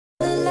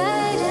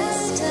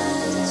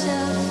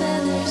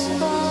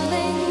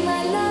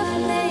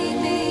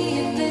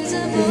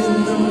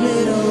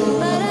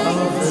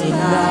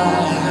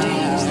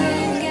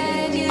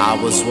I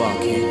was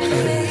walking,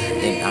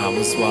 and I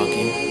was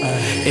walking.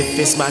 If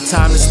it's my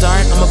time to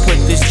start, I'ma put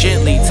this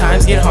gently.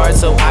 Times get hard,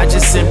 so I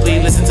just simply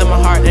listen to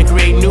my heart and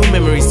create new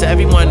memories. So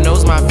everyone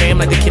knows my fam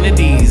like the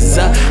Kennedys.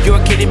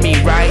 You're kidding me,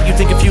 right? You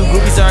think a few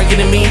groupies are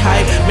getting me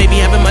hype? Maybe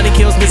having money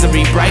kills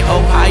misery. Bright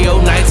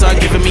Ohio nights are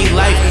giving me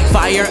life.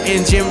 Fire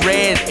engine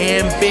red,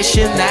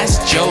 ambition,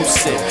 that's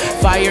Joseph.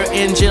 Fire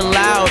engine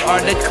loud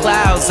are the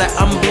clouds that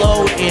I'm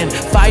blowing.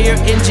 Fire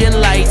engine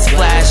lights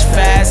flash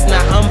fast,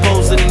 now I'm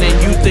posing. And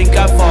you think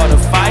I fought a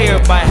fire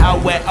by how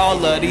wet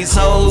all of these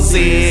hoes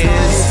is.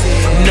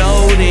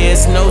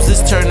 Notice,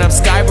 noses turn up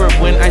skyward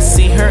when I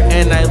see her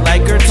and I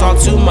like her. Talk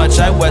too much,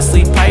 I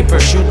Wesley Piper.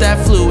 Shoot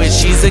that fluid,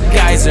 she's a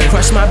geyser.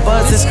 Crush my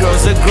buzz, this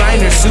girl's a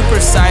grinder.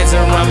 Supersize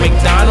her on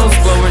McDonald's,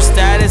 blow her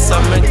status,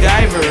 I'm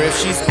MacGyver. If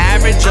she's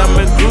average, I'm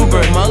a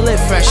Gruber. Mullet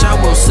fresh, I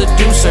will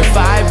seduce her.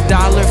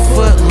 $5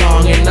 foot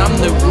long and I'm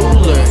the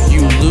ruler,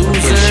 you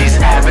loser. If she's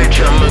average,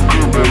 I'm a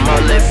Gruber.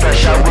 Mullet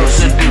fresh, I will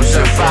seduce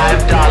her.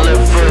 $5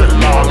 foot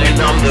long and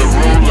I'm the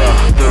ruler,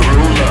 the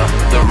ruler,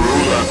 the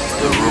ruler,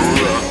 the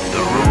ruler, the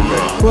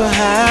ruler. We'll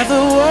have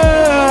the world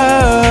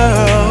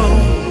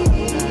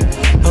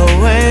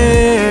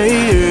away.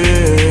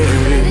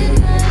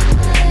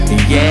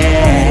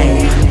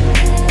 Yeah,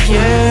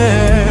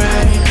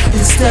 yeah.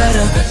 Instead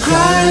of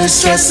crying and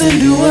stressing,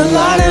 do a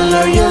lot and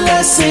learn your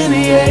lesson.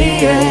 Yeah,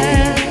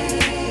 yeah.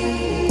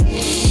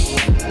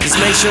 Just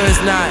make sure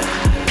it's not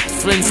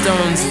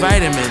Flintstones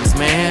vitamins,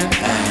 man.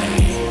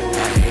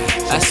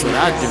 That's what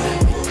I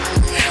do.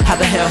 How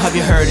the hell have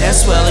you heard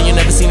Effswell and you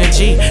never seen a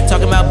G?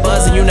 Talking about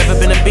buzz and you never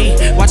been a B.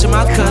 Watch your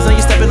mouth cuz now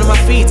you stepping on my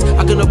feet.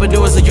 I can open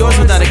doors of yours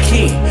without a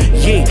key.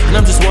 Yeah, and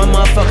I'm just one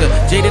motherfucker.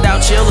 Jaded out,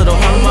 chill, little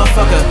Harlem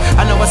motherfucker.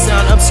 I know I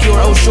sound obscure,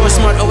 oh sure,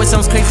 smart, oh it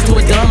sounds crazy to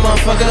a dumb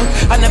motherfucker.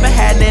 I never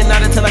had none,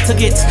 not until I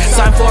took it.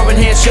 Signed for and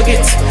hand shook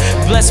it.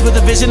 Blessed with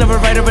a vision of a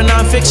writer of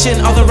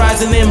non-fiction.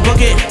 Authorize and then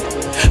book it.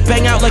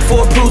 Bang out like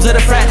 4 prudes at a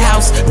frat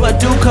house. But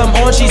do come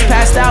on, she's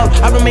passed out.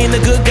 I remain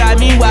the good guy,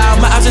 meanwhile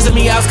my options and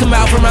meows come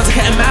out from rounds of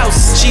cat and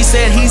mouse. She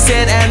said, he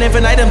said, ad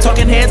infinitum.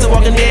 Talking heads and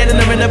walking dead and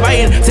they're in the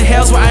biting. To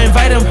hell's where I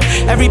invite him.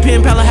 Every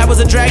pen pal I had was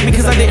a drag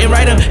because I didn't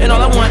write him. And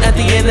all I want at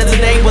the end of the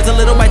day was a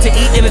little bite to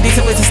eat and a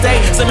decent place to stay.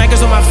 Some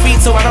anchors on my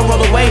feet so I don't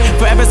roll away.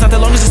 Forever's not the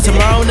longest, it's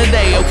tomorrow and the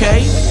day,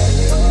 okay?